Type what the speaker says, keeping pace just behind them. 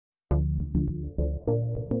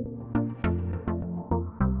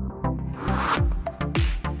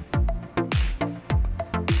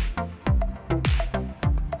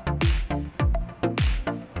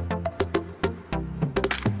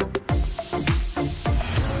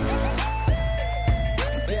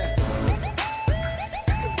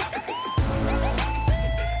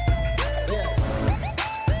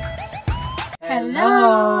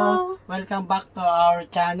Welcome back to our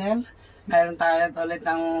channel. Mayroon tayo ulit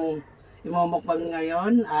ng imumukbang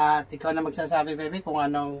ngayon. At ikaw na magsasabi, baby, kung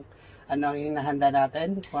anong hinahanda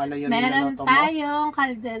natin. Kung ano yung meron niluluto mo. Meron tayong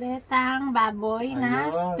kalderetang baboy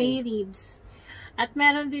na Spareribs. At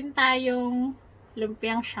meron din tayong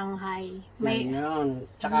Lumpiang Shanghai.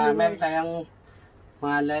 Ayun. Tsaka meron tayong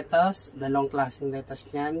mga lettuce. Dalawang klaseng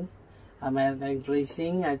lettuce niyan. Meron tayong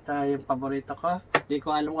dressing. Ito yung paborito ko. Hindi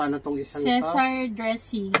ko alam kung ano itong isang ito. Caesar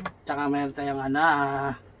dressing. Tsaka meron tayong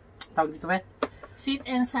tawag dito ba? Sweet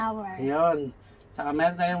and sour. Ayun. Tsaka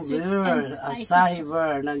meron tayong beer. Asahi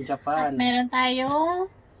beer ng Japan. At meron tayong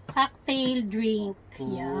cocktail drink.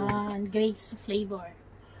 Yan. Grapes flavor.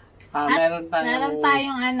 Meron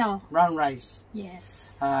tayong brown rice.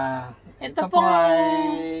 Yes. Ito po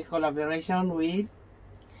ay collaboration with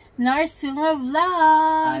Narsunga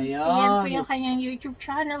Vlog. Ayun. Yan po yung kanyang YouTube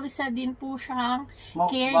channel. Isa din po siyang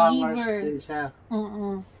caregiver. Din siya.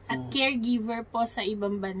 At caregiver po sa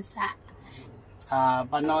ibang bansa.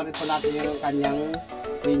 Panoorin po natin yung kanyang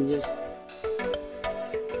videos.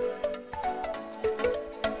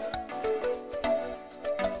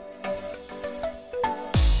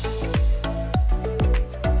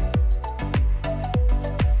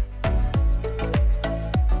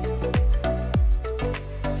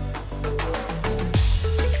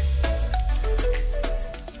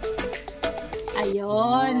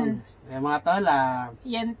 Ayun. Mga tol,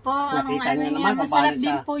 yan po. Nakita niyo naman kung masarap paano din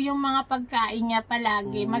siya. po yung mga pagkain niya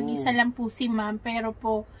palagi. Mag-isa lang po si ma'am, pero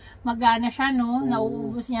po magana siya, no?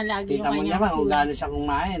 Nauubos niya lagi kita yung kanyang food. Kita mo naman kung gaano siya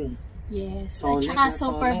kumain. Yes. Solid, at saka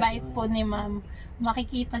super solid. bait po ni ma'am.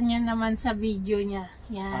 Makikita niya naman sa video niya.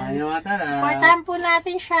 Yan. Ayun mga tol, supportahan po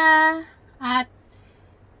natin siya. At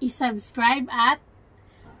i-subscribe at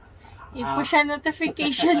i-push ang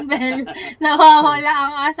notification bell. Nawawala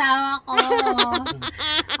ang asawa ko.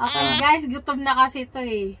 Okay guys, gutom na kasi ito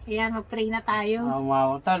eh. Ayan, mag-pray na tayo.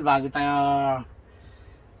 Mga tol, bago tayo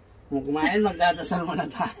kumain, magdadasal muna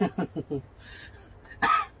tayo.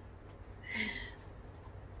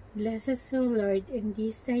 Bless us, O Lord, and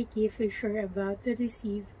this thy gift which you are about to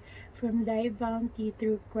receive from thy bounty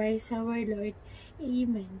through Christ our Lord.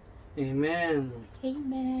 Amen. Amen.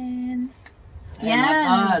 Amen.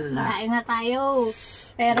 Yan. Kain na tayo.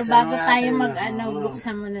 Pero bago tayo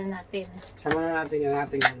buksan muna natin. Buksan muna natin yung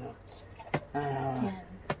ating yan.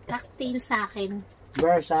 Cocktail sa akin.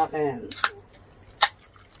 Beer sa akin.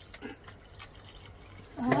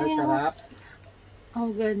 Beer sarap. Ang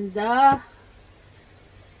ganda.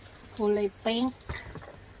 Kulay pink.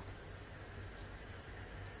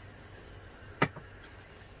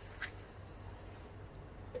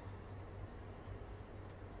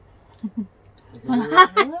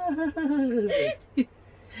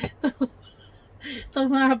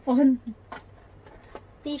 Itong hapon.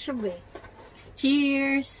 Tissue ba?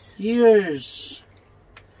 Cheers! Cheers!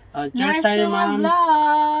 Cheers tayo, ma'am.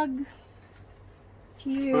 Vlog!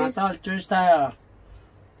 Cheers! Mga tol, cheers tayo.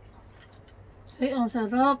 Ay, ang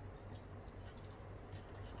sarap.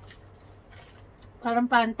 Parang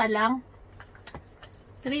panta lang.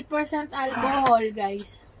 3% alcohol,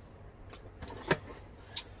 guys.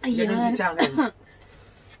 Ayan. Ganun din sa akin.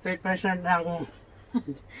 3% ang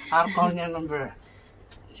alcohol niya number.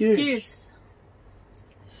 Cheers! Cheers!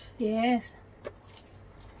 Yes.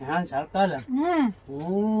 Yan, sarap tala.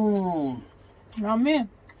 Rami.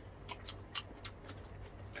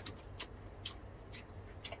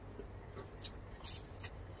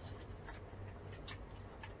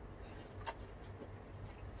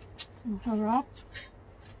 Ang sarap.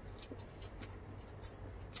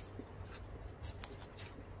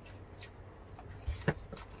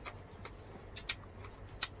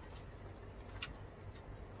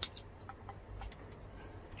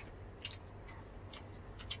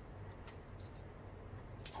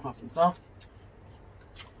 Ito.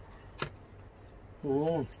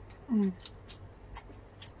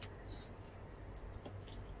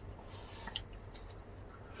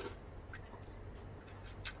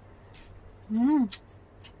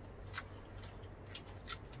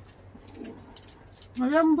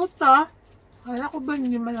 Malambot ah. Kala ko ba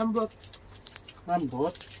hindi malambot?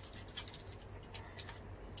 Lambot.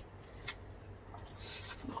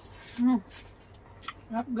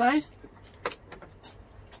 Sarap guys.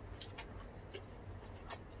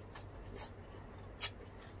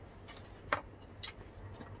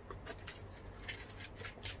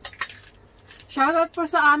 Shoutout po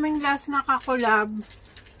sa aming last na kakolab.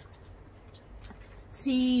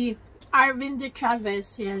 Si Arvin de Chavez.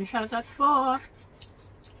 Yan. Shoutout po.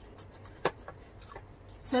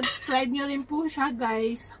 Subscribe nyo rin po siya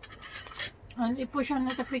guys. And i-push ang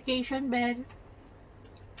notification bell.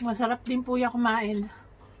 Masarap din po yung kumain.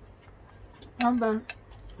 Kambal.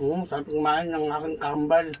 Sarap kumain ng aking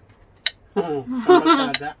kambal. Kambal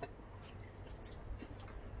talaga.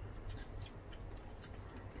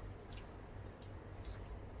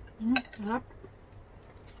 Sarap.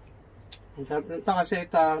 Ang sarap nito kasi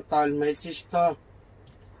ito, tol, may cheese to.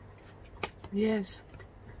 Yes.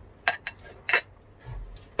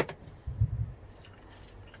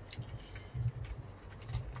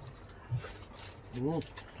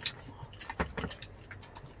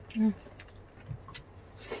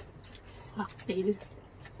 Cocktail.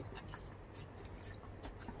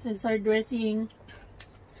 Caesar dressing.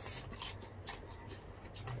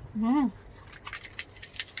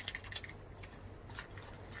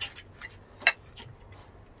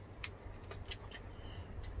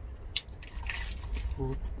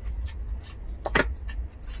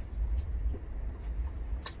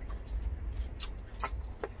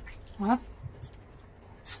 Huh?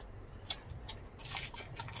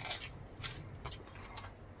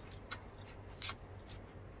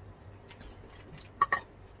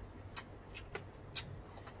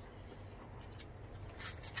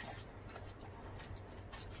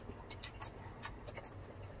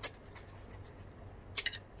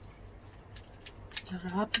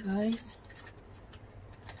 Sarap, guys.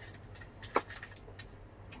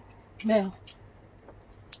 Bell.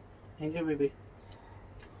 Thank you, baby.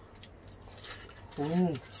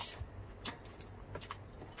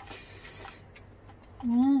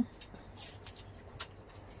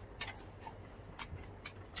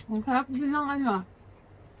 Ang sarap din ng ano,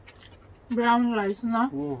 brown rice, no?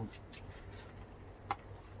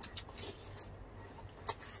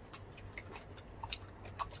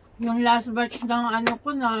 Yung last batch ng ano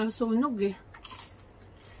ko na sunog eh.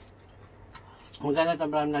 Ang ganito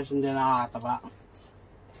brown rice hindi nakakataba.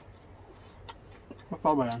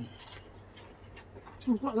 Ano ba yan?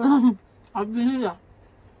 Sabi nila.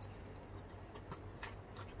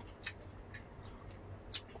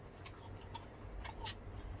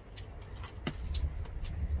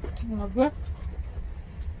 Grabe.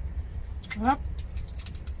 Sarap.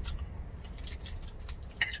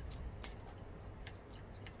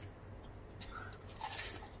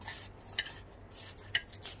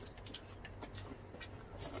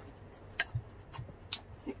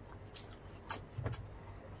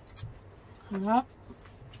 Sarap.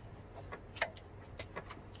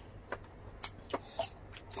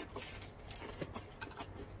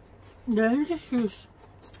 Delicious.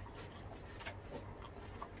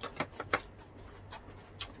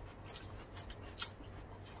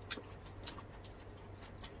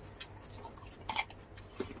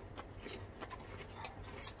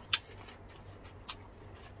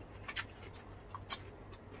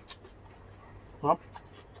 Hop.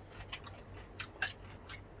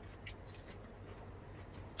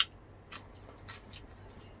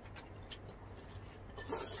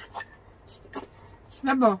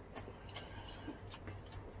 Labo.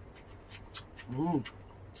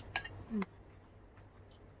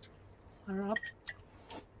 Sarap.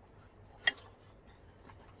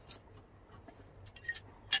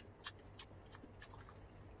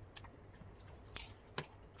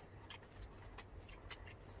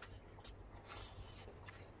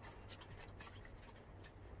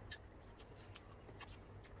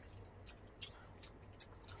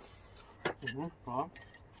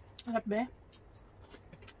 Sarap be?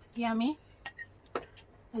 Yummy?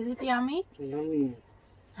 Is it yummy? Yummy.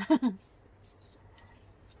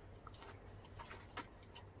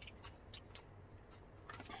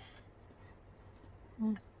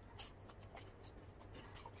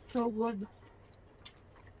 So good.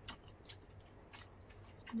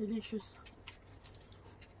 Delicious.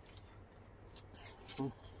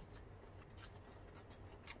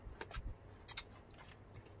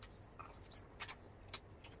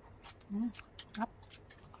 Up.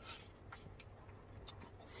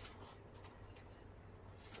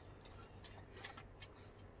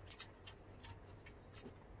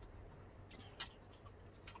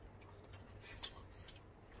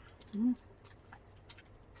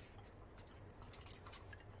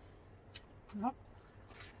 Up.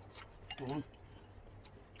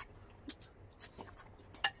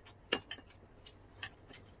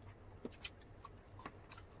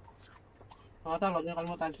 Mga tol, huwag niyo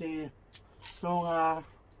kalimutan si Sunga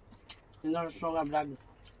Vlog.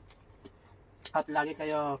 At lagi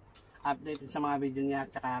kayo updated sa mga video niya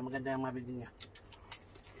at saka maganda yung mga video niya.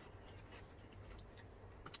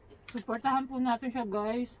 Supportahan po natin siya,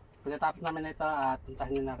 guys. Pagkatapos namin ito at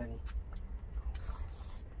puntahan niyo na rin.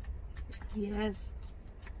 Yes.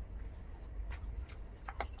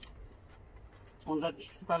 Kung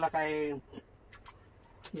pala kay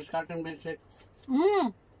Discarding Basic.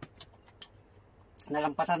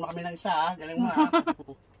 Nalampasan mo kami ng isa ha. Galing mo ha.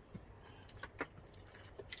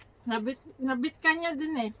 Nabit ka niya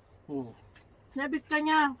din eh. Nabit ka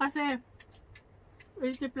niya kasi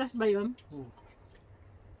 80 plus ba yun?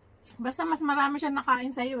 Basta mas marami siya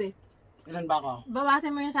nakain sa'yo eh. Ilan ba ako?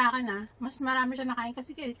 Bawasin mo yun sa akin ha. Mas marami siya nakain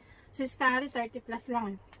kasi si Scary 30 plus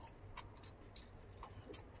lang eh.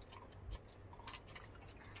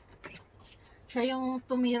 Siya yung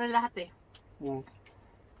tumira lahat eh.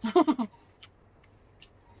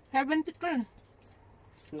 70 pa.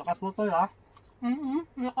 Lakas mo to ha?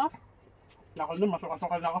 Lakas. Lakas nun,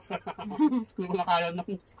 masuka-suka na ako. Hindi ko na kaya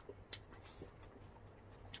nun.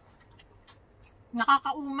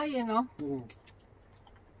 Nakakaumay eh, no?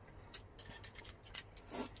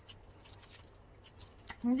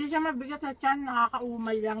 Hindi siya mabigat sa tiyan,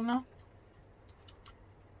 nakakaumay lang, no?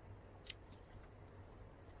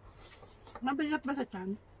 Mabigat ba sa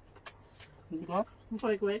tiyan? Hindi ko?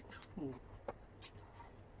 Quick.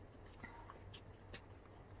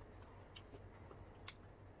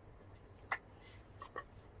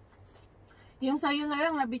 Yung sa'yo na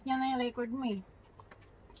lang, nabit niya na yung record mo eh.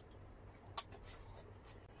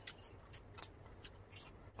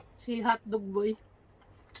 Si hotdog boy.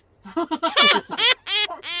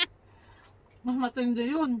 Mas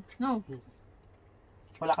matindi yun, no?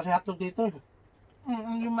 Wala kasi hotdog dito.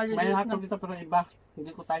 Yung maliliit may hotdog dito pero iba.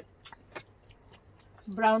 Hindi ko type.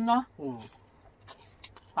 Brown na?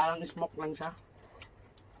 Parang smoke lang siya.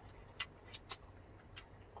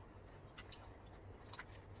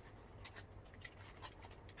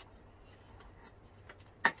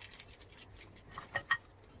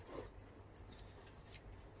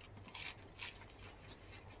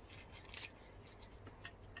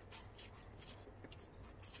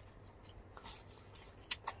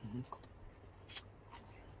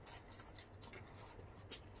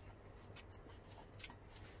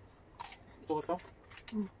 Ito.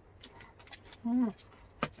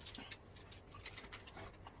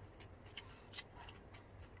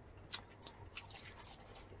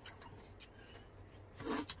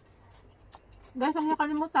 Guys, huwag niyo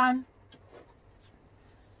kalimutan.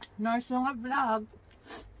 Nurse nga vlog.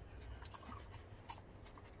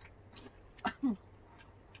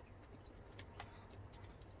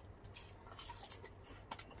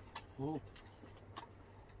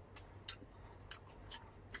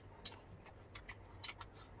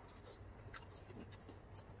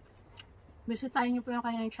 Bisitahin niyo po yung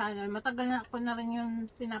kanyang channel. Matagal na ako na rin yung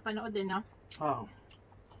pinapanood din, ha?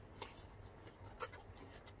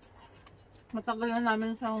 Matagal na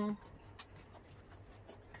namin siyang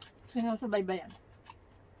sinusubaybayan.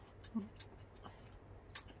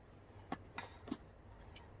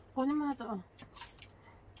 Kunin mo na ito, oh.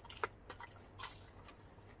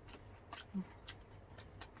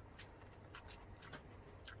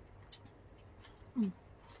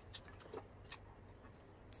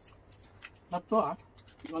 Sarap to ah.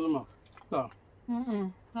 Ano mo? Ito.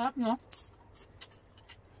 Sarap, no?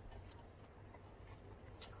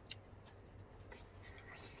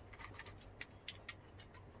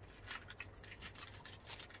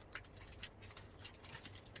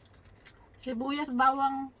 Sibuyas,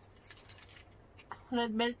 bawang,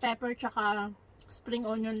 red bell pepper, tsaka spring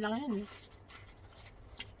onion lang yan eh.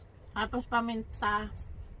 Tapos paminta.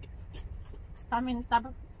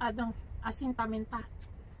 Asin paminta.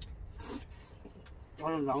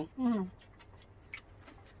 Ano lang?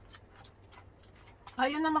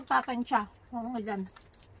 Ayun na magtatansya. Oo, yan.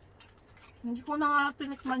 Hindi ko na nga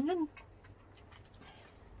tinikman yun.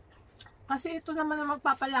 Kasi ito naman na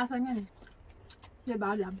magpapalasa niyan.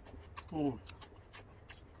 Diba, alam?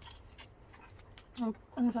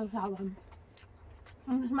 Ang sasawan.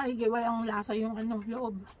 Ang mas maigiway ang lasa yung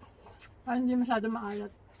loob. Para hindi masyado maalat.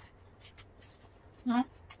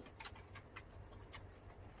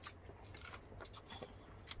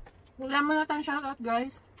 Wala mo na tayong shoutout,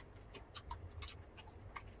 guys.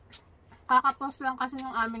 Kakapost lang kasi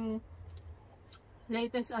ng aming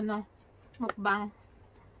latest mukbang.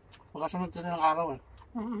 Makasunod kasi ng araw eh.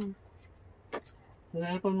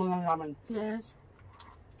 Naipon mo lang namin. Yes.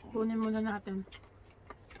 Kunin muna natin.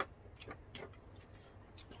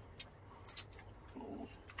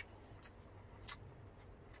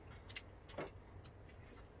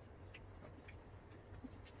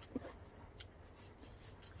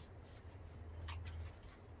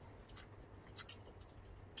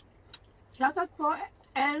 Shoutout po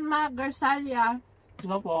Elma Garsalia,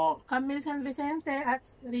 Hello po. Camille San Vicente at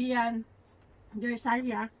Rian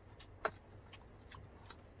Garsalia.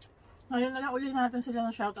 Ngayon na lang ulit natin sila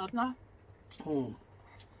ng shoutout, no?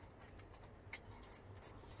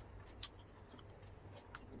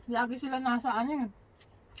 Lagi sila nasa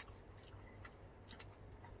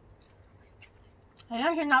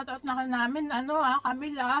Ayan, sinoutout na ka namin.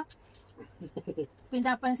 Camila.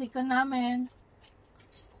 Pinapansin ka namin.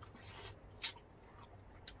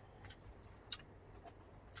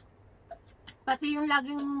 Pati yung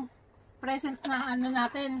laging present na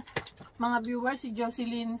natin, mga viewers, si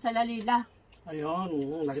Jocelyn Salalila.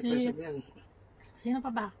 Ayun, lagi present yan. Sino pa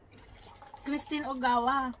ba? Christine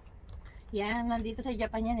Ogawa. Yan, nandito sa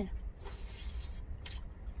Japan yan eh.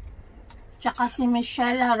 Tsaka si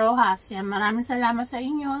Michelle Rojas. Yan, maraming salamat sa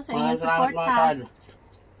inyo, sa inyong support ha.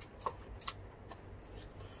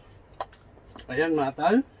 Ayan mga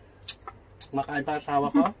tal. Makain pa asawa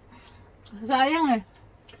ko. Sayang eh.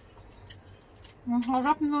 Ang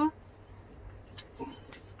harap no.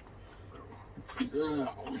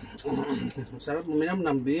 Sarap uminom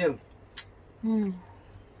ng beer.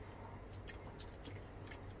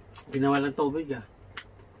 Ginawa lang tubig ah.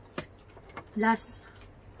 Last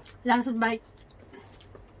bite.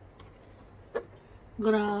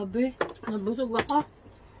 Grabe. Nabusog ako.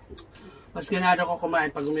 Mas ganado ko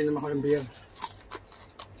kumain pag uminom ako ng beer.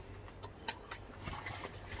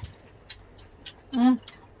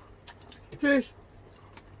 Cheers.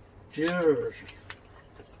 Cheers.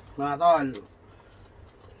 Mga tol.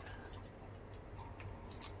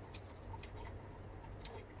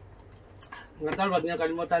 Mga tol, huwag niyo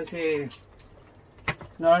kalimutan si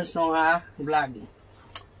Nurse Nongha Vlog.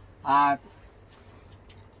 At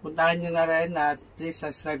puntahan niyo na rin at please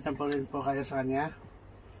subscribe na po rin po kayo sa kanya.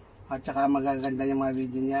 At saka magaganda yung mga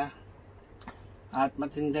video niya. At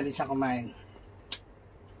matindi rin siya kumain.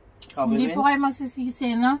 Ikaw, Hindi po kayo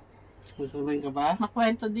magsisisi, no? Gusto ka ba?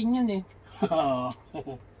 Makwento din yun eh.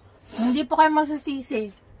 Hindi po kayo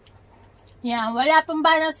magsisisi. Yan, wala pong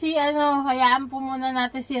banat si hayaan po muna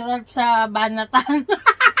natin si Rolf sa banatan.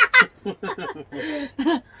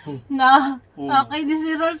 No, okay din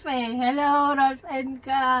si Rolf eh. Hello, Rolf and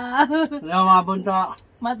ka. Hello mga bunta.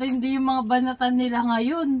 Matindi yung mga banatan nila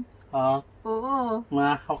ngayon. Oo.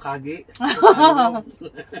 Mga Hokage.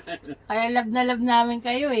 Kaya love na love namin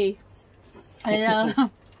kayo eh. Hello.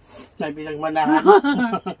 May pinagmanahan.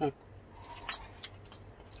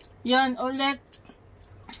 Yun, ulit.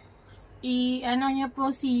 Nyo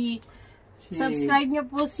po subscribe nyo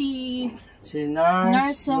po si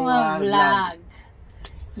Nurse Vlog.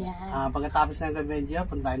 Yan. Pagkatapos ng video,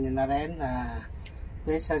 puntahan nyo na rin.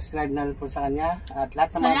 Please subscribe na rin po sa kanya. At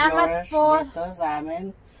lahat ng mga viewers dito sa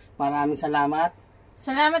amin, maraming salamat.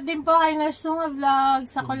 Salamat din po kay Nurse Vlog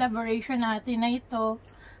sa collaboration natin na ito.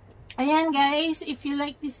 Ayan guys, if you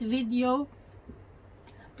like this video,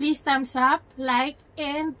 please thumbs up, like,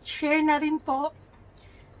 and share na rin po.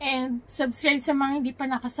 And subscribe sa mga hindi pa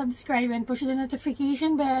nakasubscribe and push the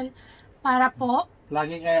notification bell para po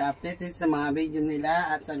lagi kayo updated sa mga video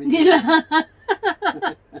nila at sa video nila.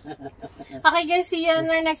 Okay guys, see you in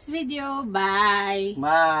our next video. Bye!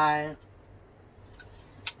 Bye!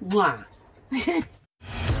 Mwah!